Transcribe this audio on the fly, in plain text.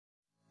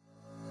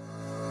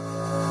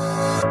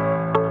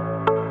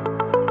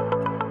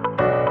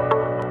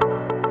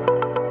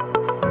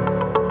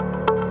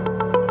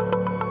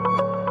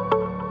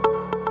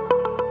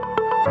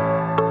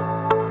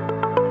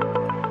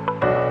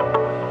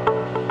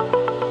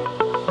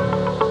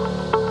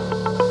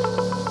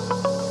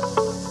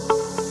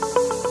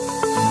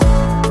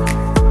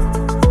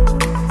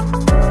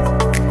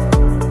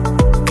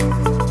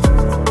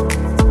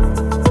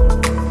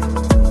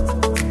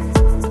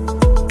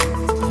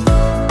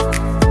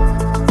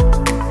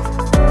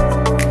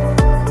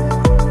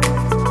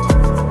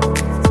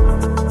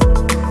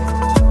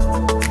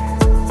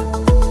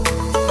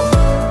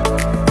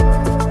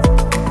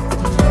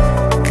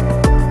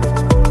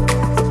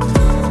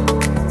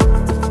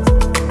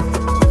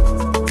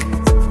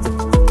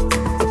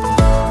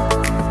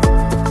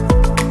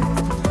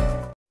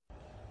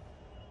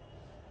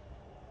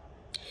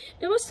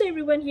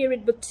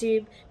favorite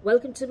booktube.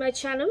 Welcome to my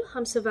channel,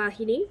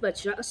 Hamsavahini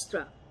Vajra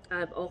Astra.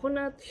 I'm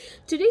Ahonath.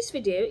 Today's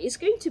video is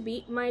going to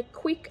be my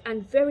quick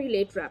and very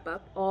late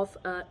wrap-up of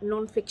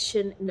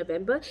Nonfiction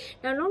November.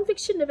 Now,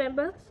 Nonfiction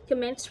November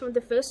commenced from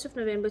the 1st of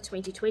November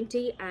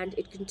 2020 and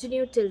it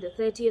continued till the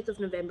 30th of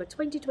November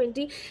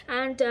 2020.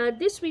 And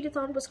this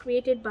readathon was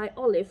created by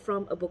Olive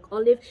from A Book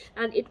Olive,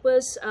 and it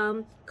was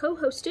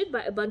co-hosted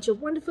by a bunch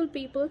of wonderful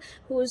people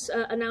whose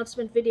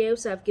announcement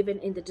videos I've given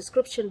in the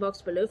description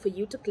box below for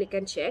you to click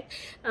and check.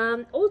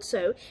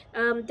 Also,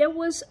 there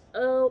was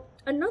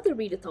another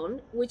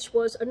readathon, which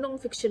was a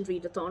non-fiction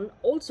readathon,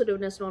 also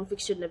known as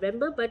Nonfiction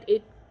November, but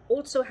it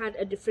also had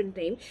a different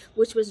name,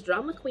 which was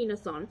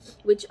DramaQueenAThon,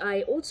 which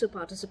I also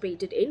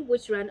participated in,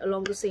 which ran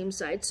along the same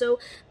side. So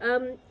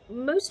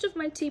most of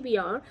my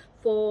TBR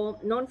for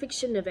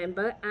Nonfiction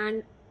November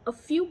and a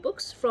few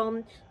books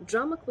from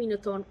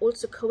DramaQueenAthon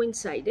also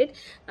coincided.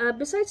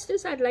 Besides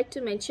this, I'd like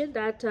to mention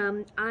that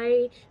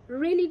I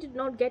really did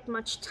not get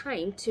much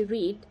time to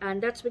read,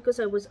 and that's because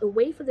I was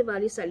away for the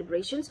Diwali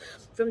celebrations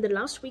from the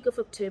last week of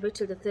October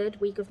till the 3rd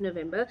week of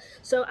November.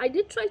 So I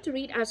did try to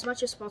read as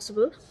much as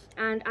possible,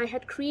 and I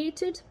had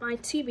created my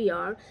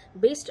TBR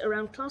based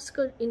around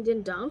classical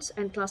Indian dance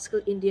and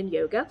classical Indian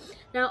yoga.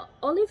 Now,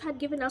 Olive had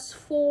given us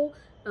 4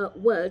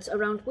 words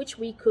around which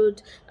we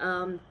could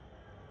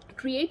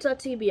create our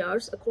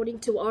TBRs according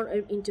to our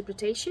own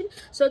interpretation.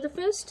 So the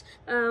first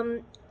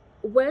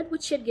word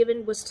which she had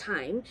given was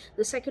time,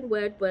 the second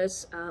word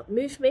was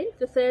movement,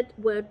 the third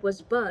word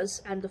was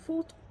buzz, and the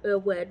fourth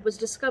word was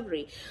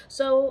discovery.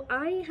 So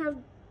I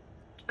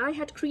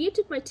had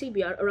created my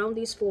TBR around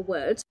these 4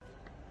 words.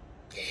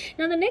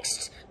 Now, the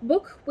next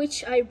book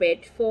which I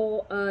read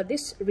for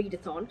this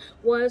readathon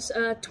was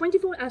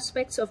 24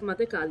 Aspects of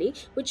Mother Kali,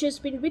 which has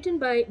been written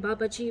by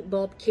Babaji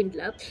Bob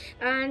Kindler.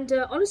 And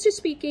honestly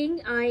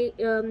speaking, I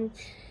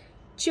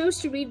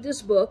chose to read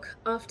this book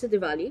after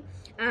Diwali.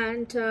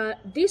 And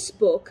this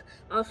book,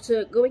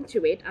 after going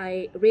through it,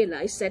 I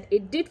realized that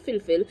it did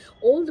fulfill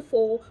all the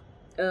 4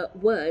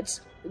 words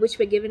which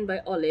were given by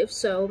Olive.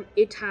 So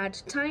it had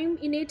time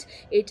in it,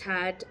 it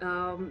had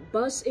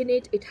buzz in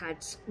it, it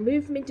had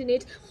movement in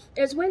it,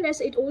 as well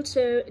as it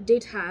also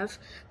did have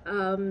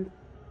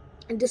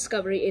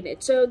discovery in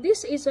it. So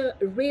this is a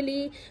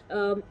really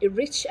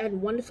rich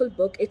and wonderful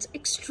book. It's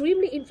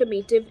extremely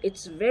informative,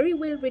 it's very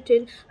well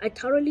written. I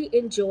thoroughly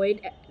enjoyed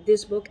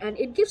this book, and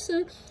it gives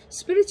a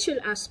spiritual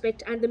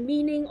aspect and the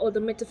meaning or the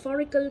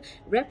metaphorical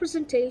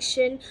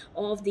representation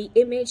of the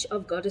image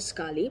of Goddess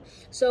Kali.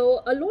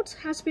 So a lot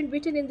has been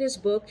written in this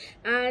book,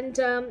 and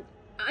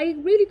I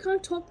really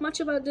can't talk much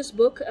about this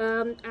book,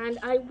 and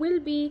I will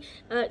be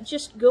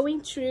just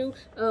going through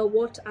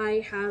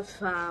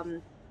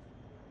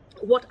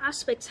what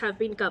aspects have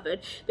been covered,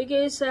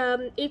 because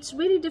it's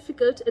really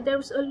difficult.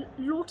 There's a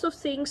lot of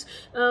things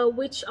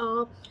which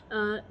are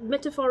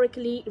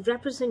metaphorically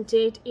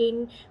represented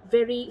in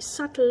very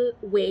subtle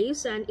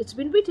ways, and it's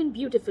been written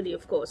beautifully,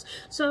 of course.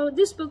 So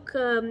this book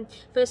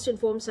first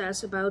informs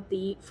us about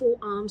the 4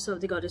 arms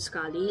of the Goddess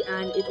Kali,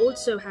 and it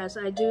also has,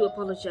 I do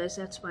apologize,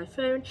 that's my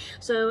phone.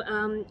 So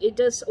it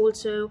does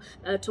also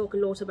talk a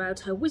lot about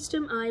her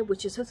wisdom eye,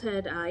 which is her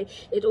 3rd eye.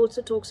 It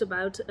also talks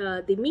about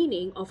the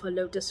meaning of her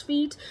lotus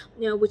feet,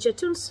 which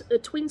are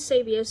twin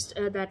saviors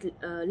that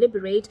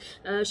liberate.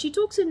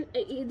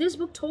 This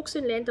book talks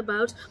in length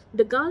about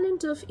the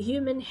garland of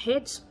human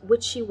heads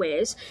which she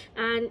wears,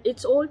 and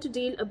it's all to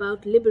deal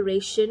about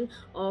liberation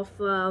of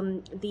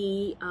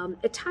the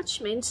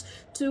attachments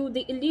to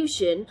the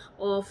illusion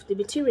of the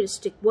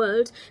materialistic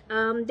world.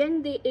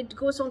 Then it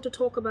goes on to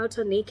talk about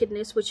her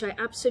nakedness, which I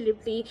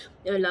absolutely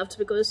loved,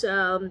 because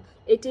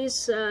it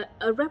is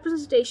a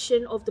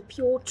representation of the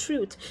pure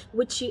truth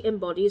which she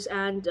embodies.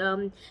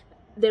 And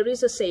there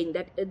is a saying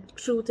that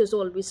truth is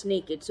always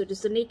naked, so it is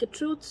the naked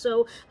truth.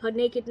 So her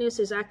nakedness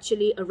is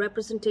actually a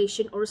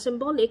representation, or a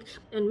symbolic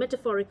and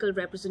metaphorical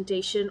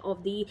representation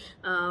of the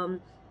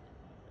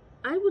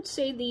I would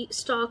say the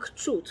stark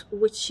truth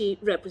which she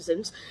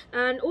represents.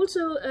 And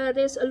also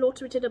there's a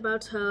lot written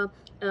about her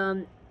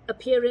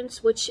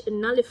appearance, which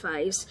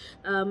nullifies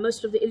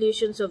most of the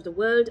illusions of the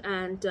world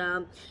and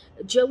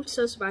jolts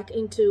us back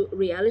into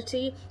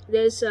reality.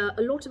 There's a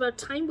lot about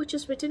time which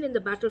is written in the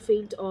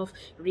battlefield of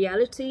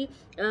reality.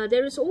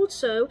 There is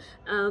also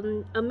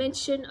a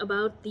mention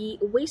about the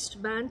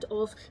waistband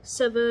of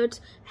severed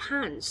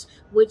hands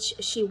which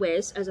she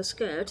wears as a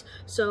skirt.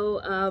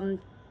 So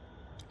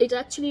it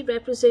actually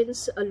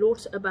represents a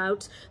lot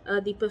about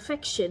the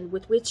perfection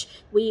with which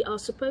we are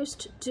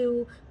supposed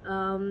to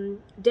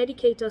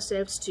dedicate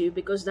ourselves to,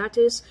 because that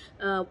is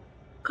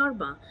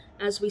karma.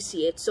 as we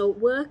see it. So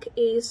work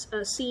is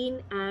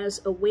seen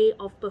as a way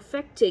of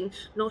perfecting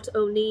not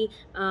only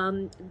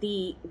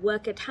the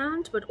work at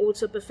hand, but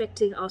also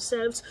perfecting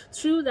ourselves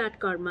through that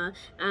karma,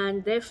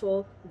 and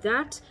therefore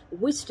that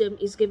wisdom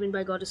is given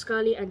by Goddess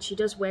Kali, and she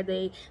does wear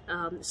the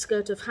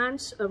skirt of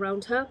hands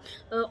around her,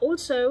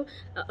 also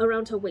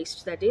around her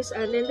waist, that is.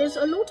 And then there's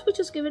a lot which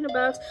is given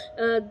about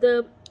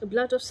the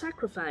blood of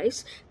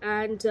sacrifice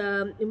and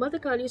Mother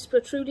Kali's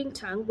protruding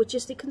tongue, which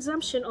is the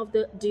consumption of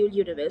the dual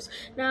universe.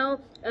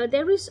 Now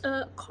there is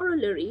a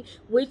corollary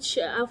which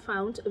I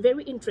found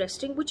very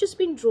interesting, which has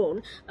been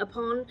drawn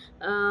upon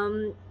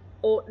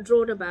or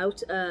drawn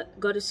about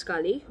Goddess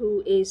Kali,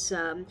 who is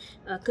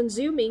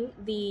consuming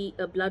the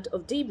blood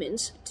of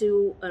demons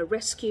to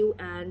rescue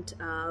and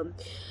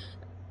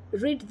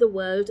rid the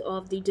world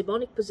of the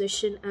demonic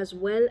possession, as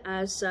well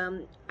as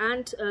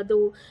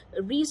the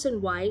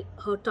reason why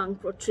her tongue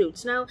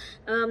protrudes. Now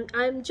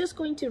I'm just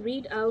going to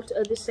read out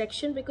this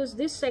section, because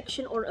this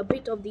section, or a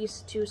bit of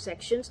these two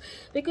sections,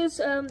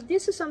 because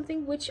this is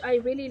something which I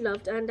really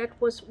loved, and that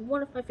was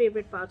one of my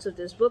favorite parts of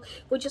this book,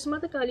 which is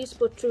Mother Kali's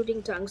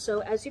protruding tongue. So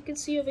as you can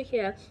see over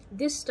here,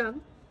 this tongue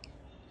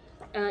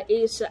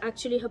is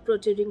actually her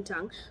protruding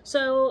tongue.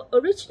 So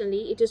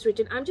originally it is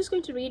written, I'm just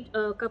going to read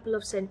a couple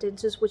of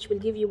sentences which will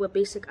give you a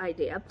basic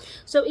idea.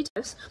 So it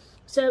has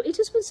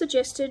been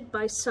suggested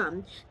by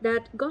some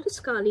that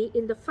Goddess Kali,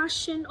 in the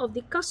fashion of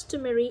the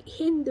customary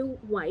Hindu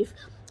wife,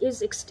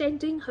 is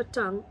extending her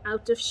tongue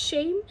out of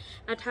shame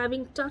at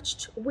having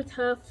touched with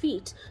her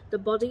feet the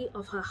body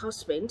of her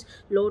husband,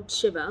 Lord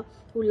Shiva,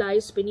 who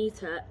lies beneath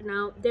her.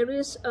 Now there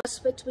is an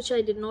aspect which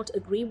I did not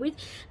agree with,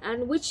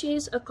 and which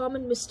is a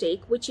common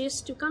mistake, which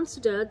is to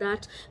consider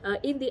that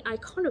in the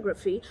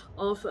iconography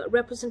of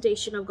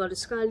representation of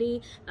Goddess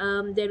Kali,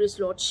 there is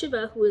Lord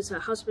Shiva, who is her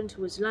husband,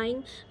 who is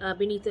lying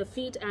beneath her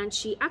feet, and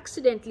she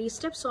accidentally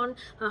steps on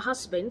her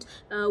husband,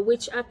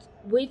 which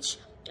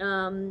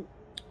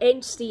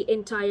ends the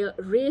entire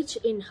rage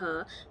in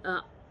her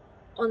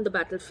on the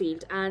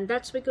battlefield. And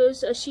that's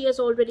because she has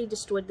already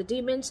destroyed the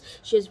demons,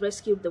 she has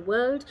rescued the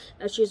world,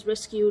 she has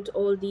rescued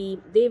all the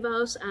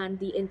devas and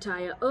the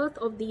entire earth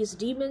of these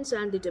demons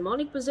and the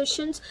demonic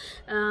possessions.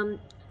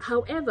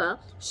 However,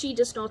 she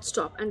does not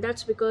stop, and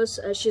that's because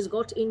she's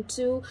got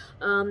into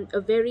a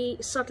very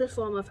subtle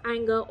form of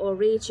anger or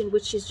rage, in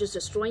which she's just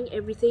destroying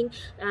everything,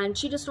 and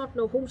she does not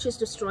know whom she's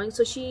destroying.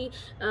 So she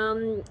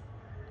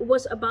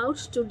was about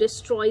to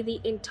destroy the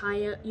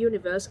entire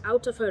universe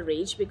out of her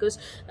rage, because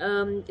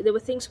there were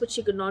things which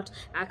she could not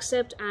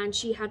accept, and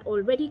she had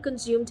already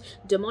consumed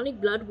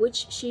demonic blood,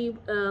 which she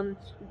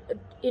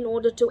in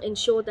order to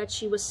ensure that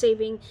she was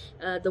saving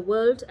the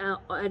world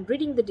and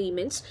ridding the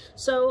demons.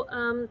 So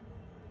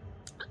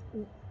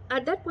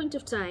at that point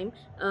of time,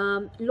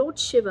 Lord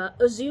Shiva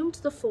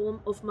assumed the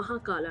form of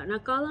Mahakala. Now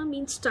Kala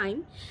means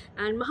time,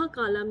 and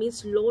Mahakala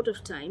means Lord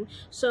of Time.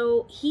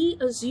 So he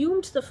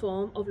assumed the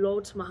form of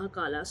Lord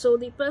Mahakala. So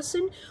the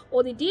person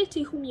or the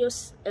deity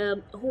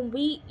whom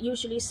we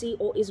usually see,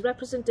 or is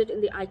represented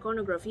in the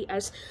iconography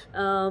as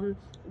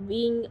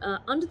being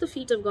under the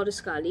feet of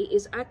Goddess Kali,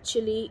 is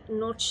actually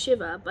not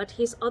Shiva, but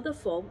his other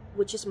form,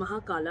 which is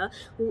Mahakala,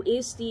 who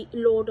is the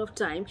Lord of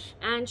Time.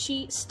 And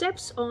she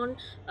steps on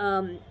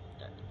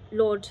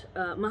Lord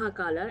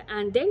Mahakala,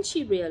 and then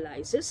she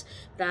realizes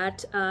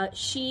that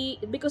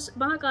because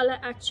Mahakala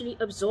actually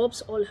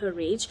absorbs all her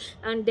rage,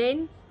 and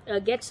then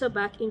gets her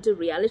back into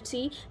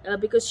reality,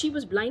 because she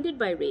was blinded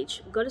by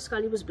rage. Goddess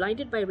Kali was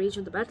blinded by rage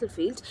on the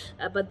battlefield,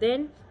 but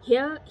then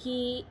here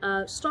he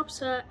stops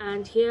her,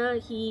 and here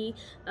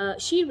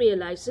she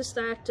realizes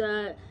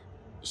that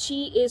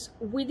she is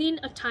within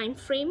a time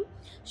frame.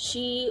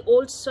 She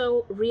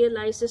also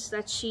realizes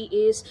that she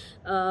is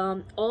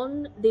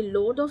on the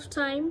Lord of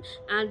Time,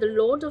 and the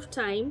Lord of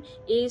Time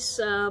is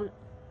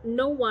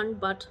no one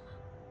but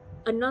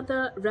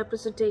another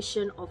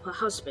representation of her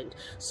husband.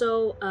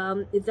 So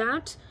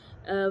that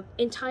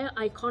entire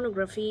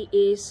iconography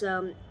is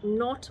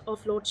not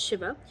of Lord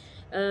Shiva,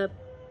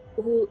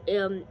 who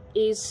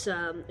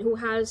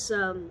has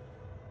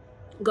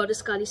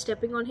Goddess Kali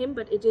stepping on him,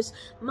 but it is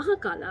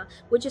Mahakala,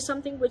 which is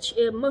something which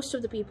most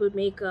of the people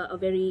make a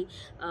very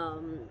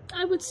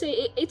I would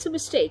say it's a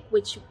mistake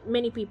which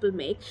many people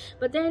make.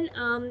 But then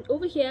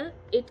over here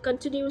it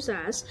continues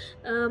as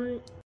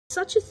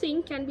such a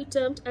thing can be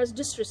termed as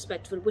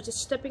disrespectful, which is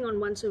stepping on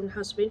one's own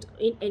husband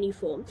in any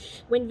form.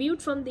 When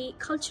viewed from the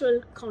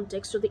cultural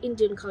context, or the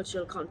Indian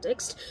cultural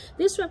context,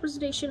 this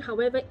representation,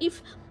 however,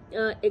 if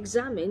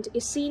examined,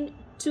 is seen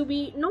to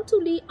be not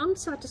only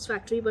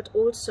unsatisfactory but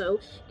also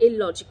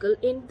illogical.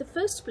 In the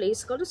first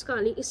place, Goddess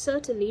Kali is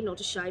certainly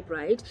not a shy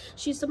bride.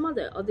 She is the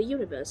mother of the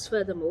universe.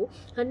 Furthermore,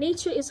 her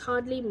nature is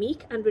hardly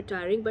meek and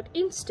retiring, but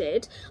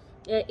instead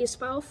is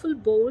powerful,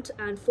 bold,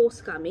 and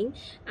forthcoming,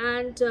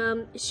 and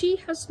she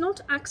has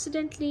not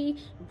accidentally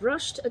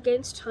brushed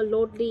against her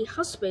lordly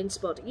husband's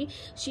body.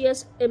 She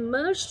has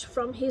emerged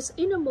from his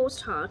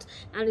innermost heart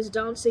and is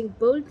dancing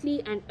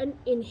boldly and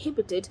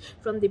uninhibited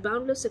from the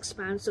boundless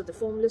expanse of the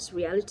formless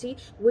reality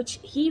which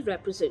he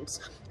represents.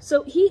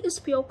 So he is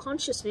pure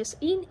consciousness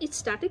in its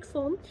static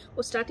form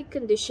or static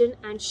condition,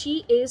 and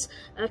she is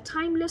a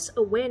timeless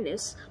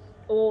awareness,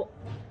 or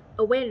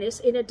awareness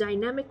in a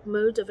dynamic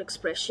mode of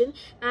expression.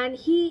 And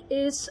he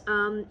is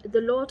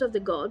the Lord of the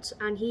gods,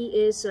 and he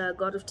is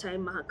God of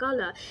time,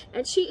 Mahakala,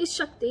 and she is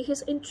Shakti,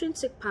 his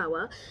intrinsic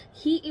power.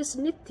 He is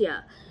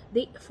Nitya,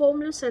 the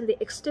formless and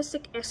the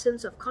ecstatic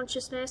essence of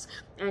consciousness,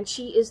 and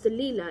she is the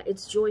Leela,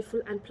 its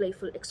joyful and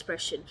playful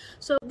expression.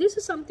 So this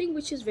is something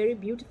which is very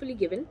beautifully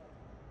given.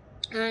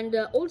 And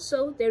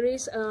also there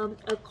is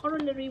a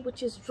corollary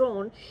which is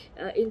drawn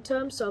in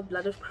terms of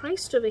blood of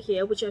Christ over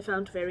here, which I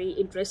found very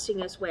interesting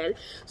as well.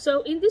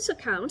 So in this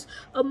account,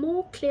 a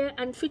more clear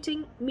and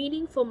fitting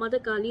meaning for Mother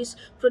Kali's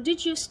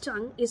prodigious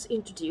tongue is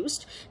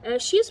introduced.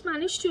 She has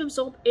managed to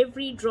absorb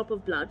every drop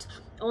of blood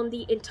on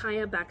the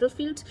entire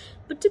battlefield,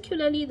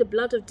 particularly the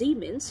blood of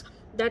demons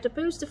that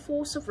oppose the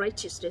force of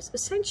righteousness.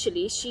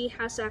 Essentially, she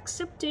has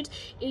accepted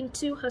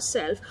into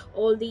herself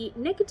all the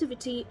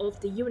negativity of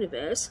the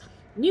universe,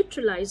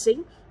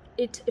 neutralizing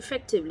it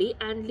effectively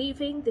and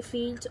leaving the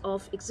field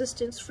of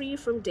existence free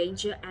from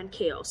danger and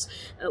chaos,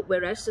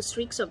 whereas the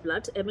streaks of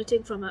blood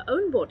emitting from her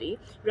own body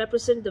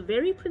represent the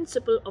very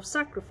principle of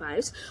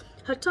sacrifice.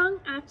 Her tongue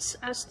acts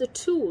as the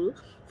tool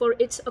for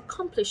its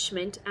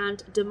accomplishment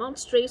and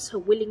demonstrates her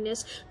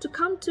willingness to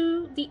come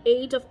to the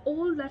aid of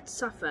all that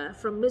suffer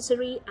from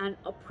misery and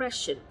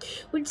oppression.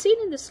 When seen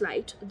in this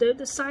light, though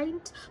the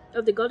sight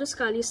of the goddess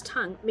Kali's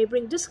tongue may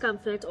bring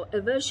discomfort or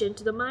aversion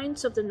to the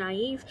minds of the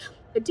naive,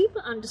 a deeper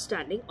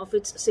understanding of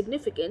its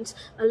significance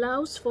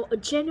allows for a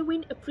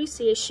genuine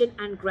appreciation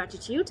and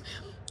gratitude.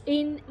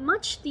 In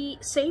much the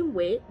same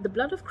way, the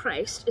blood of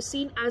Christ is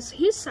seen as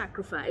his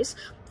sacrifice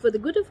for the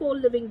good of all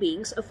living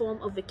beings, a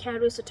form of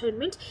vicarious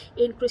atonement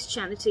in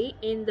Christianity.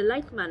 In the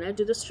like manner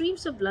do the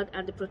streams of blood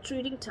and the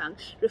protruding tongue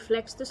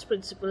reflects this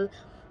principle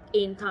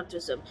in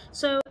Tantrism.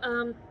 So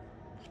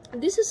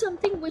this is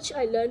something which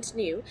I learned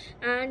new,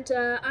 and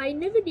I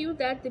never knew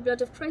that the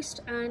blood of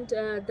Christ and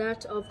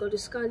that of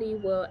Goddess Kali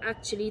were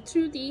actually,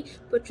 through the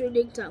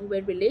protruding tongue,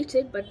 were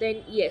related. But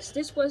then yes,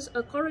 this was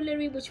a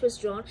corollary which was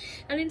drawn,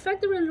 and in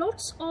fact there are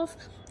lots of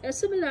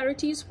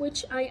similarities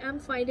which I am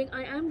finding.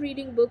 I am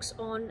reading books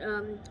on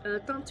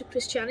Tantric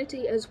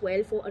Christianity as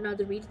well for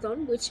another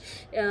readathon, which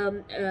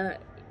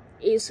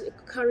is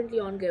currently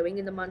ongoing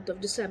in the month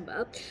of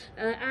December,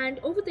 and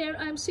over there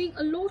I'm seeing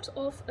a lot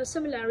of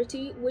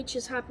similarity which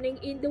is happening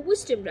in the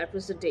wisdom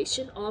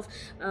representation of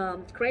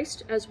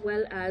Christ as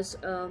well as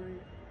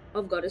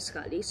of Goddess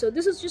Kali. So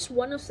this is just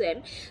one of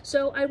them.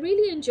 So I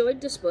really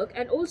enjoyed this book,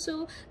 and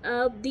also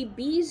the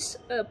bees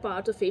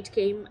part of it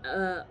came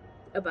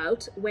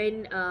about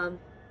when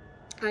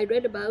I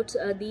read about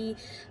the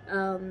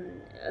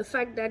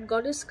fact that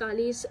Goddess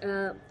Kali's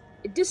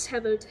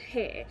disheveled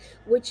hair,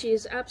 which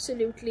is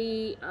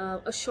absolutely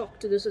a shock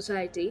to the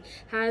society,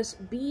 has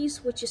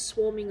bees which is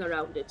swarming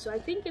around it. So I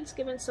think it's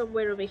given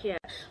somewhere over here.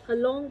 Her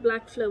long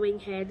black flowing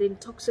hair, the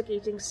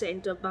intoxicating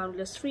scent of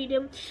boundless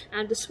freedom,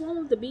 and the swarm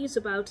of the bees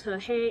about her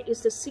hair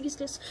is the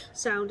ceaseless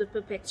sound of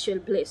perpetual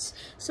bliss.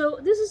 So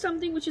this is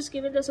something which is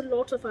given. There's a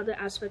lot of other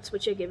aspects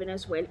which are given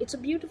as well. It's a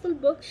beautiful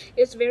book.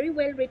 It's very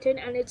well written,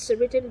 and it's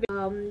written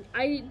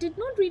I did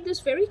not read this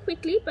very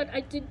quickly, but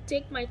I did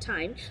take my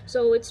time.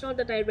 So it's not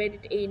that I read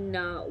it in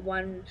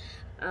one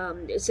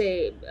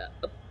say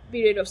a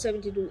period of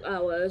 72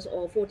 hours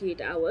or 48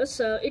 hours,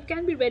 so it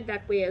can be read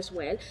that way as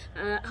well.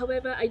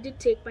 However, I did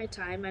take my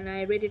time and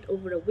I read it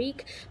over a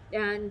week,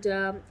 and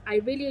I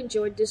really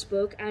enjoyed this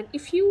book. And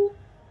if you,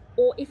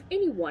 or if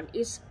anyone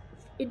is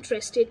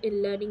interested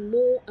in learning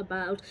more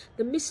about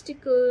the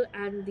mystical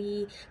and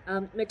the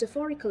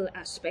metaphorical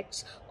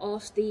aspects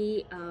of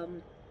the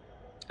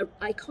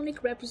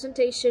iconic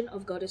representation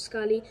of Goddess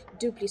Kali,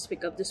 do please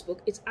pick up this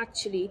book. It's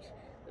actually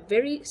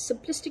very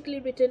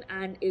simplistically written,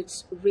 and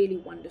it's really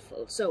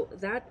wonderful. So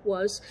that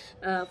was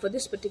for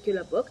this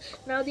particular book.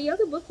 Now the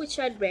other book which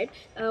I'd read,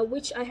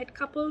 which I had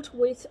coupled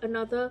with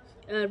another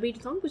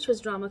readathon, which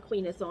was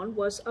DramaQueenAthon,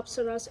 was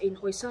Apsaras in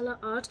Hoysala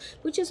art,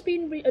 which has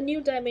been a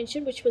new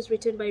dimension, which was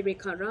written by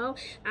Rekha.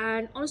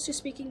 And honestly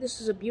speaking,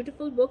 this is a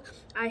beautiful book.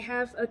 I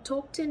have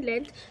talked in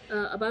length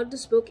about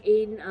this book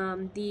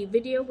in the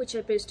video which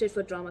I posted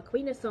for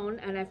DramaQueenAthon,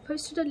 and I've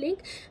posted a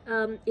link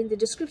in the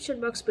description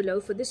box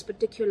below for this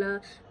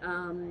particular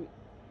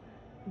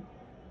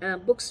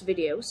books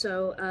video.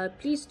 So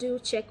please do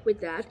check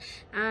with that.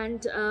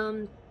 And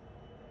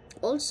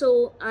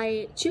also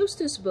I chose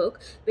this book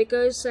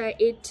because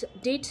it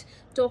did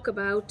talk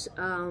about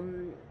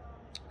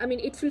I mean,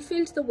 it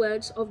fulfilled the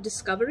words of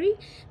discovery,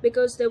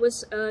 because there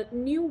was a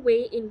new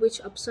way in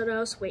which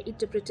Apsaras were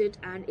interpreted,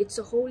 and it's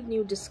a whole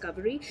new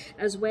discovery,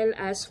 as well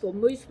as for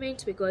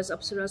movement, because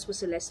Apsaras were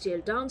celestial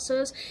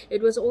dancers.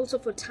 It was also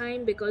for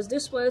time, because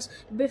this was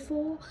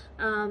before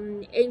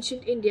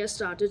ancient India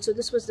started, so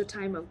this was the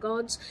time of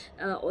gods,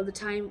 or the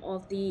time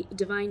of the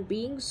divine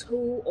beings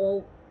who,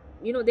 or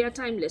you know, they are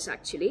timeless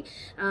actually,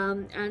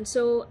 and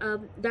so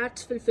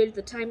that fulfilled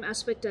the time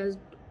aspect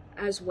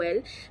as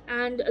well.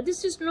 And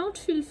this does not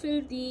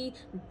fulfill the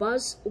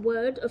buzz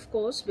word, of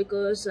course,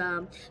 because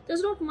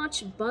there's not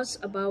much buzz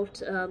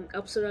about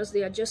Apsaras.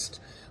 They are just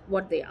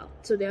what they are.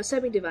 So they are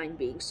semi-divine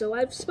beings. So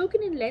I've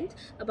spoken in length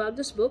about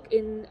this book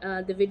in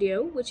the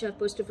video which I've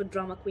posted for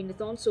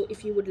DramaQueenAthon. So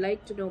if you would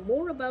like to know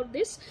more about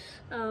this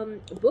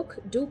book,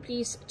 do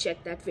please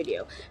check that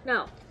video.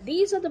 Now,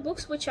 these are the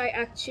books which I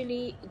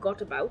actually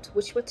got about,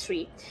 which were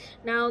 3.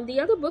 Now, the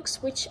other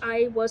books which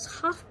I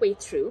was halfway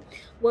through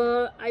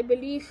were, I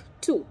believe,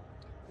 2.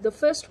 The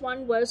first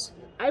one was,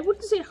 I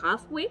wouldn't say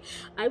halfway,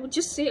 I would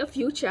just say a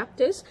few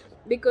chapters,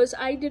 because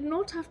I did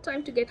not have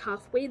time to get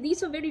halfway.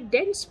 These are very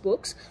dense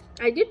books.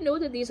 I did know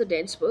that these are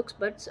dense books,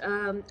 but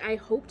I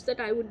hoped that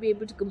I would be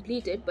able to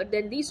complete it. But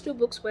then these 2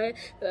 books were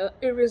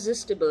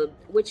irresistible,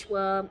 which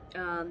were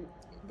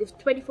the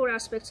 24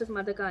 aspects of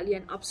Mother Kali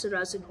and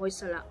Apsaras in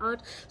Hoysala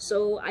art.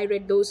 So I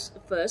read those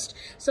first.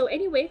 So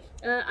anyway,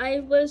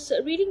 I was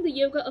reading The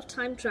Yoga of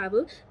Time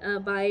Travel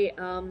by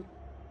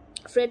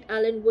Fred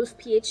Alan Wolfe,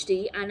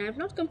 PhD, and I've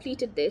not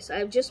completed this.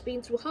 I've just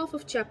been through half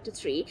of chapter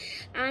 3,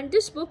 and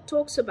this book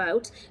talks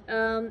about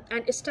and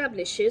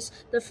establishes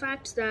the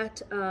fact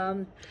that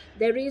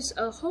there is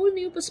a whole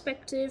new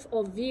perspective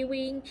of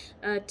viewing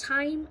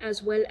time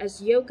as well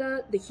as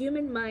yoga, the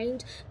human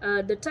mind,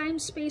 the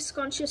time-space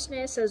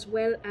consciousness, as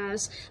well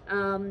as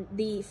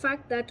the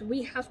fact that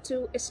we have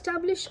to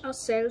establish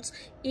ourselves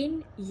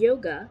in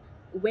yoga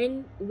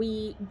when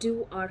we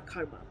do our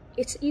karma.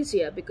 It's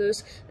easier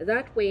because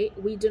that way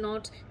we do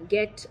not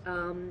get,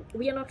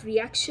 we are not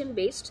reaction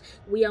based,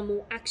 we are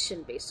more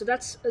action based. So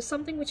that's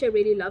something which I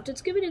really loved.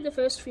 It's given in the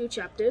first few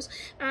chapters,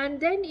 and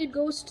then it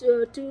goes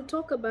to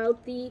talk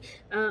about the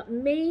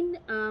main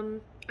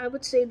I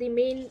would say the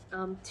main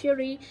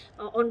theory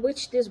on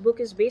which this book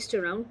is based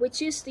around,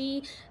 which is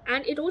the,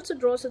 and it also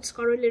draws its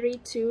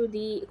corollary to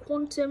the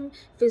quantum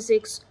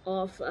physics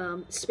of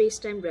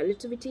space-time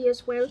relativity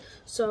as well.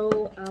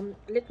 So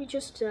let me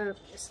just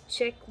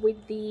check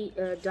with the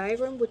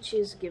diagram which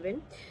is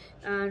given,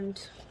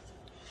 and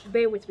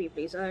bear with me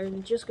please,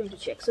 I'm just going to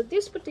check. So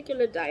this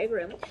particular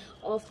diagram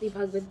of the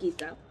Bhagavad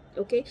Gita,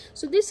 okay,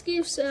 so this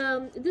gives,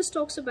 this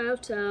talks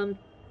about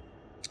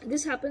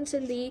this happens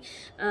in the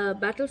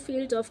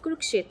battlefield of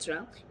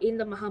Kurukshetra in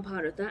the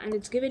Mahabharata, and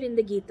it's given in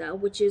the Gita,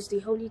 which is the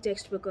holy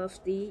textbook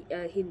of the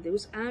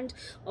Hindus and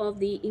of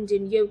the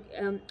Indian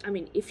yoga. I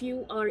mean, if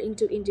you are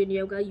into Indian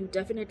yoga, you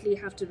definitely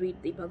have to read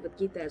the Bhagavad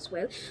Gita as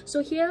well. So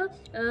here,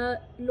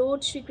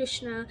 Lord Shri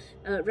Krishna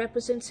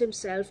represents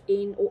himself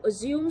in, or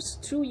assumes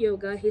through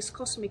yoga, his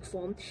cosmic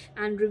form,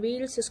 and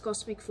reveals his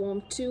cosmic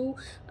form to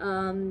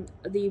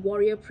the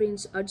warrior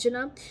prince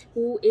Arjuna,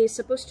 who is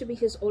supposed to be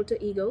his alter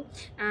ego.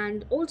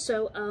 And also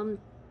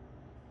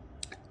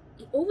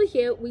over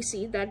here we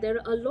see that there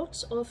are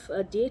lots of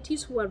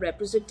deities who are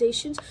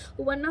representations,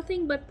 who are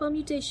nothing but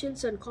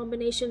permutations and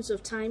combinations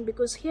of time,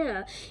 because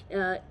here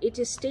it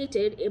is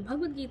stated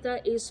Bhagavad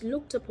Gita is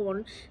looked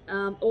upon,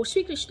 or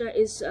Sri Krishna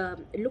is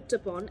looked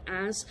upon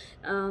as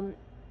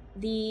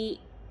the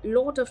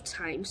Lord of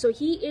Time. So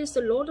he is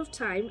the Lord of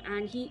Time,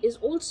 and he is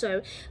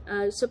also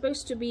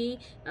supposed to be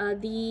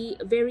the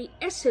very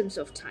essence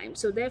of time.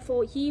 So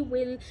therefore he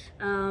will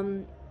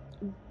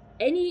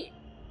any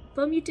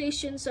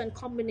permutations and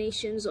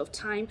combinations of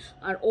time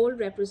are all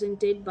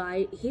represented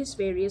by his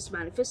various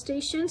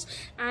manifestations.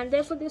 And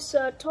therefore this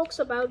talks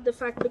about the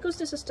fact, because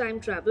this is time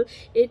travel,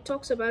 it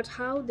talks about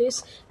how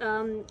this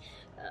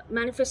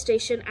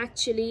manifestation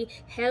actually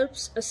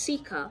helps a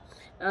seeker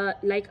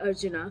like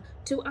Arjuna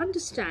to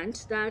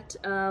understand that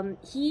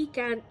he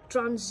can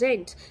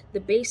transcend the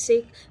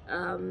basic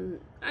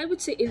I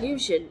would say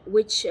illusion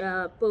which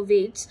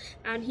pervades,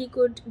 and he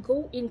could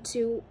go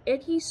into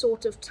any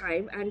sort of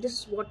time. And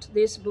this is what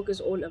this book is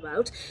all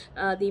about,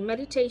 the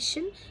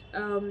meditation,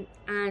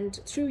 and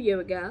through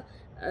yoga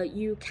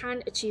you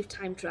can achieve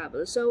time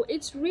travel. So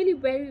it's really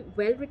very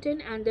well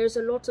written, and there's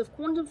a lot of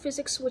quantum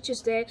physics which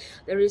is there.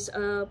 There is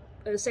a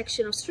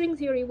section of string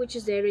theory which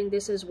is there in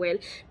this as well.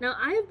 Now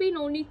I have been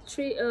only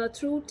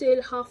through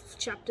till half of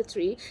chapter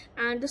 3,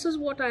 and this is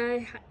what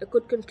I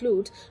could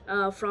conclude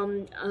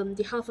from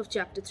the half of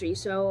chapter 3.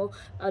 So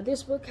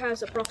this book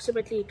has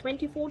approximately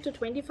 24 to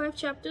 25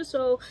 chapters.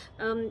 So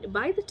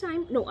by the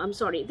time, no, I'm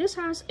sorry, this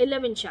has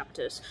 11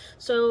 chapters.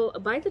 So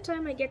by the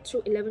time I get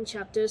through 11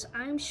 chapters,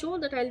 I'm sure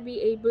that I'll be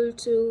able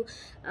to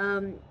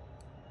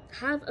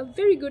have a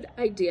very good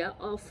idea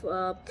of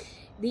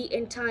the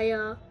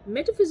entire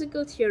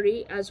metaphysical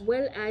theory, as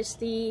well as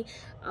the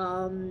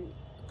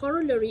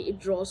corollary it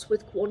draws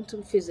with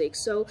quantum physics.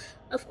 So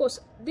of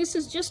course this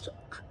is just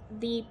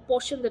the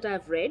portion that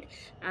I've read,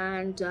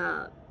 and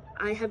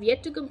I have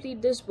yet to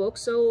complete this book,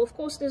 so of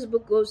course this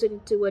book goes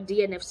into a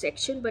DNF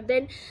section, but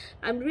then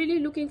I'm really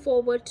looking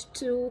forward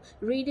to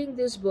reading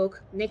this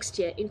book next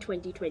year in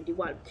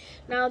 2021.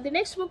 Now, the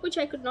next book which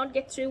I could not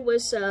get through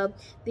was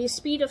The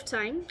Speed of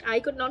Time. I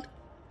could not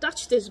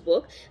touch this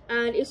book,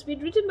 and it's been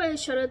written by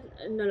Sharad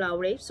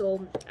Nalaure,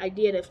 so I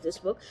DNF'd this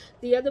book.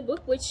 The other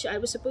book which I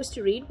was supposed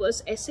to read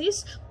was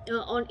Essays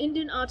on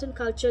Indian Art and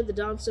Culture, The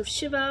Dance of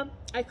Shiva.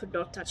 I could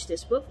not touch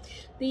this book.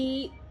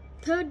 The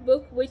third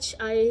book which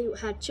I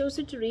had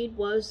chosen to read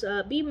was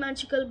Be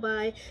Magical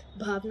by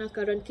Bhavna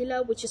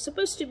Karankila, which is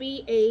supposed to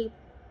be a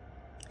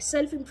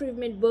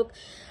self-improvement book.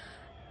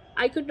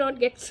 I could not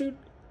get through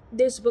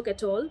this book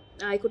at all.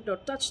 I could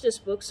not touch this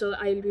book, so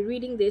I'll be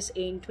reading this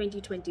in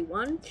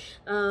 2021.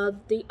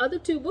 The other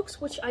two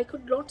books which I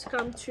could not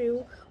come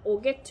through or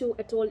get to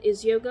at all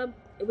is Yoga,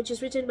 which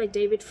is written by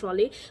David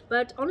Frawley.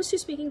 But honestly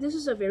speaking, this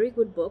is a very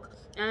good book,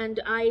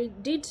 and I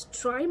did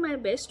try my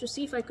best to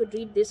see if I could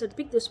read this and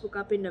pick this book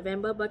up in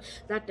November, but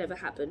that never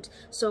happened.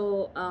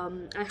 So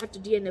I had to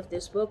DNF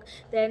this book.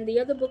 Then the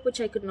other book which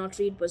I could not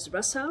read was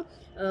Rasa,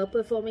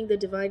 Performing the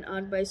Divine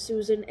Art by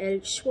Susan L.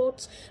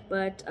 Schwartz.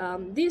 But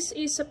this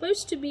is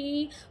supposed to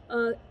be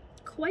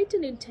quite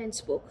an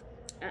intense book,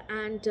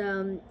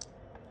 and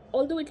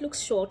although it looks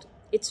short,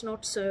 it's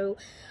not so.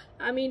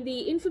 I mean,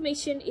 the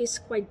information is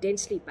quite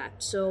densely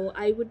packed, so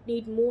I would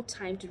need more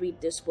time to read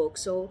this book,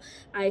 so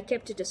I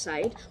kept it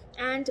aside.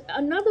 And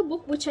another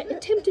book which I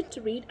attempted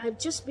to read, I've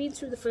just been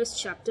through the first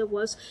chapter,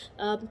 was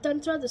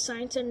Tantra, the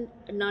Science, and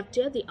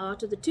Natya, the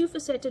Art of the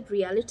Two-Faceted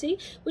Reality,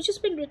 which has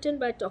been written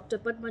by Dr.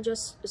 Padmaja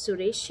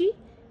Suresh.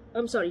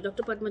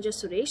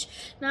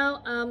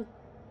 Now,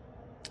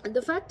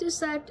 the fact is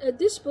that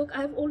this book,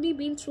 I've only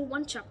been through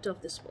one chapter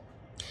of this book,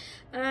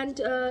 and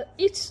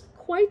it's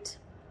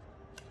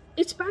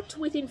packed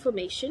with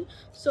information.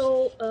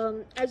 So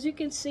as you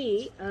can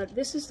see,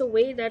 this is the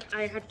way that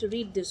I had to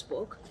read this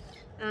book,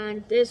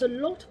 and there's a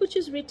lot which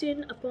is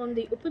written upon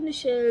the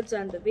Upanishads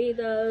and the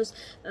Vedas,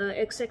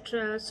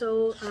 etc.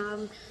 So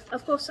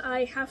of course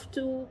I have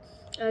to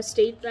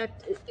state that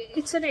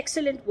it's an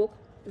excellent book,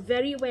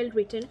 very well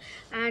written.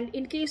 And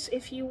in case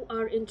if you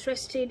are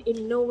interested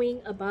in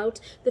knowing about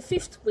the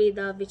fifth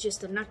Veda, which is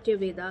the Natya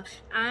Veda,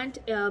 and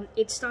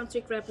its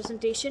tantric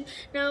representation,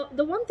 now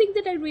the one thing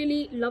that I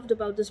really loved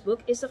about this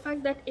book is the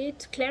fact that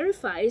it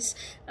clarifies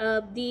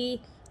the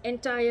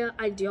entire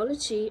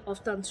ideology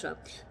of Tantra.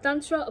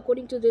 Tantra,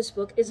 according to this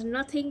book, is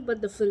nothing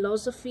but the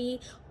philosophy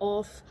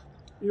of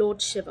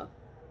Lord Shiva.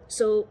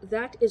 So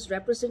that is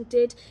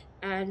represented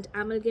and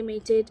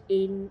amalgamated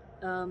in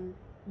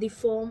the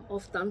form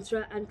of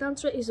Tantra, and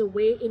Tantra is a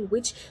way in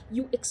which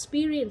you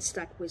experience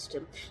that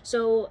wisdom.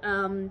 So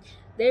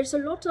there's a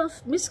lot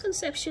of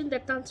misconception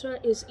that Tantra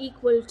is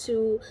equal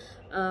to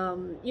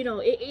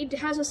it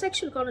has a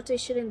sexual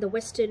connotation in the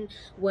Western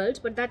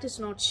world, but that is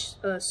not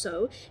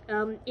so.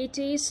 It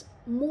is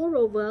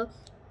moreover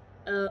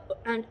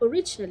and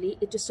originally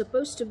it is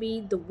supposed to be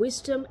the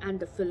wisdom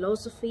and the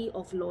philosophy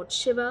of Lord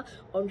Shiva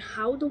on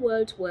how the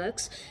world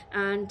works,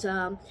 and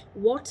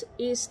what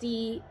is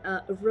the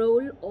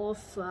role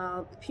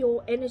of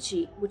pure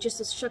energy, which is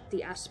the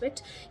Shakti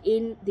aspect,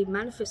 in the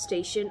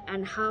manifestation,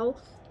 and how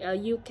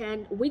you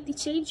can, with the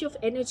change of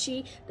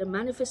energy, the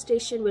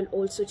manifestation will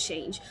also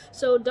change.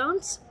 So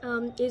dance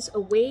is a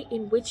way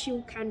in which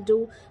you can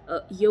do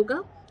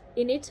yoga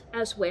in it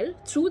as well,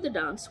 through the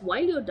dance,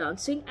 while you're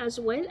dancing, as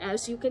well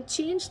as you can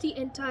change the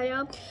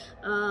entire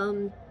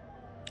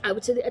I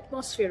would say the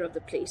atmosphere of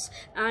the place,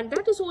 and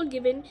that is all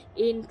given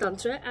in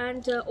Tantra.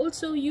 And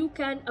also you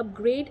can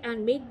upgrade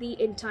and make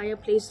the entire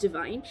place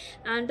divine,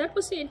 and that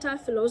was the entire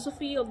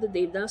philosophy of the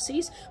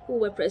Devadasis who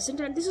were present.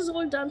 And this is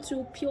all done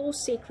through pure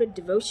sacred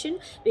devotion,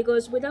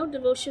 because without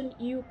devotion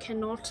you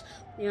cannot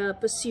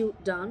pursue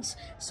dance.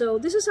 So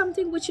this is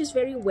something which is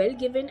very well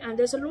given, and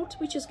there's a lot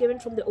which is given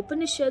from the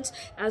Upanishads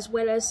as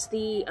well as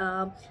the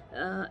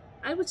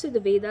I would say the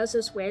Vedas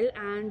as well,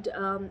 and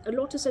a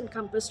lot is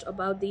encompassed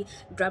about the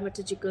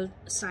dramaturgical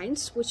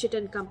science which it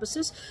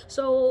encompasses.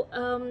 So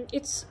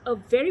it's a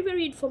very,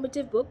 very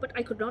informative book, but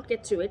I could not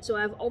get through it, so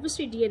I've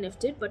obviously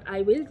DNF'd it. But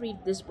I will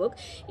read this book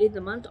in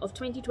the month of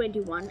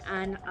 2021,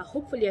 and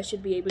hopefully I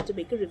should be able to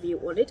make a review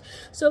on it.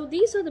 So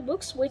these are the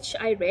books which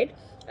I read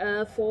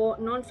for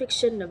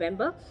non-fiction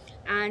November,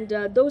 and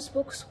those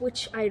books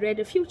which I read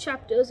a few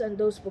chapters, and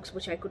those books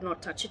which I could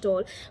not touch at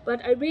all.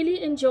 But I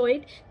really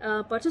enjoyed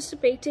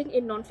participating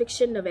in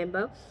non-fiction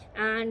November,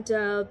 and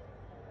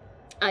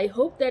I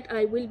hope that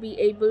I will be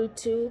able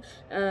to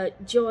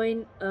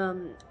join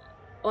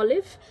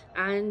Olive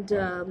and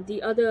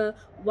the other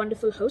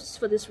wonderful hosts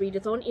for this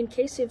readathon, in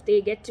case if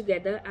they get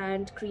together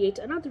and create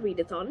another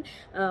readathon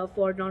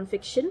for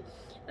non-fiction.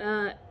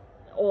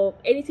 or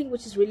anything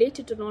which is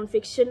related to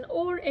non-fiction,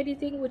 or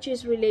anything which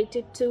is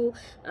related to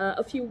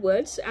a few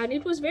words. And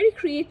it was very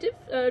creative,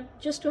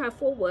 just to have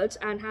 4 words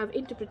and have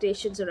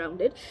interpretations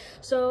around it.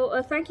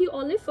 So thank you,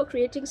 Olive, for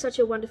creating such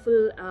a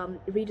wonderful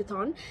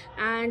readathon.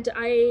 And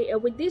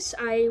with this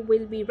I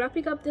will be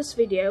wrapping up this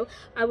video.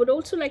 I would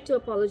also like to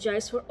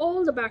apologize for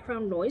all the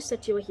background noise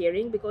that you are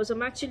hearing, because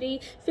I'm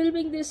actually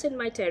filming this in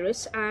my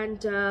terrace,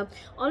 and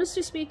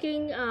honestly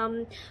speaking,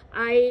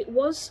 I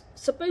was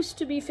supposed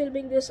to be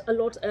filming this a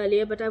lot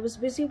earlier, but I was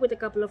busy with a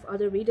couple of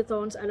other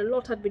readathons, and a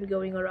lot had been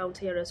going around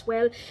here as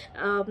well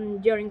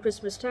during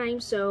Christmas time.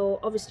 So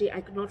obviously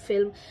I could not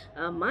film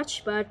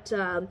much, but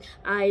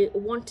I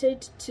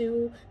wanted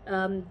to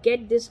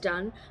get this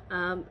done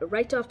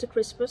right after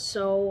Christmas.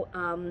 So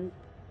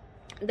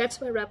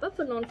that's my wrap up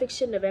for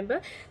Nonfiction November,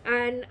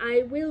 and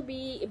I will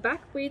be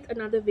back with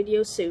another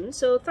video soon.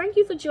 So thank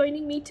you for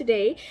joining me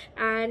today,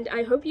 and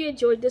I hope you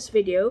enjoyed this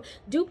video.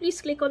 Do please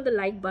click on the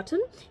like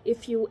button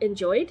if you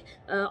enjoyed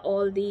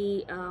all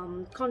the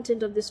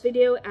content of this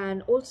video,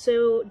 and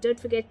also don't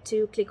forget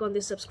to click on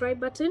the subscribe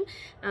button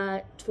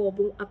for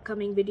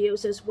upcoming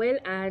videos as well.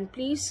 And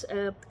please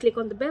click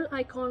on the bell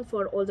icon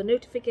for all the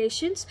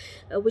notifications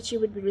which you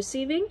would be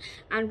receiving.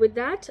 And with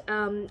that,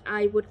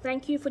 I would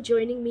thank you for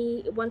joining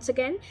me once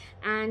again,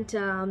 and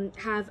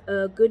have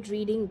a good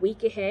reading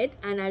week ahead,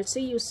 and I'll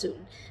see you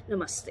soon.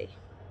 Namaste.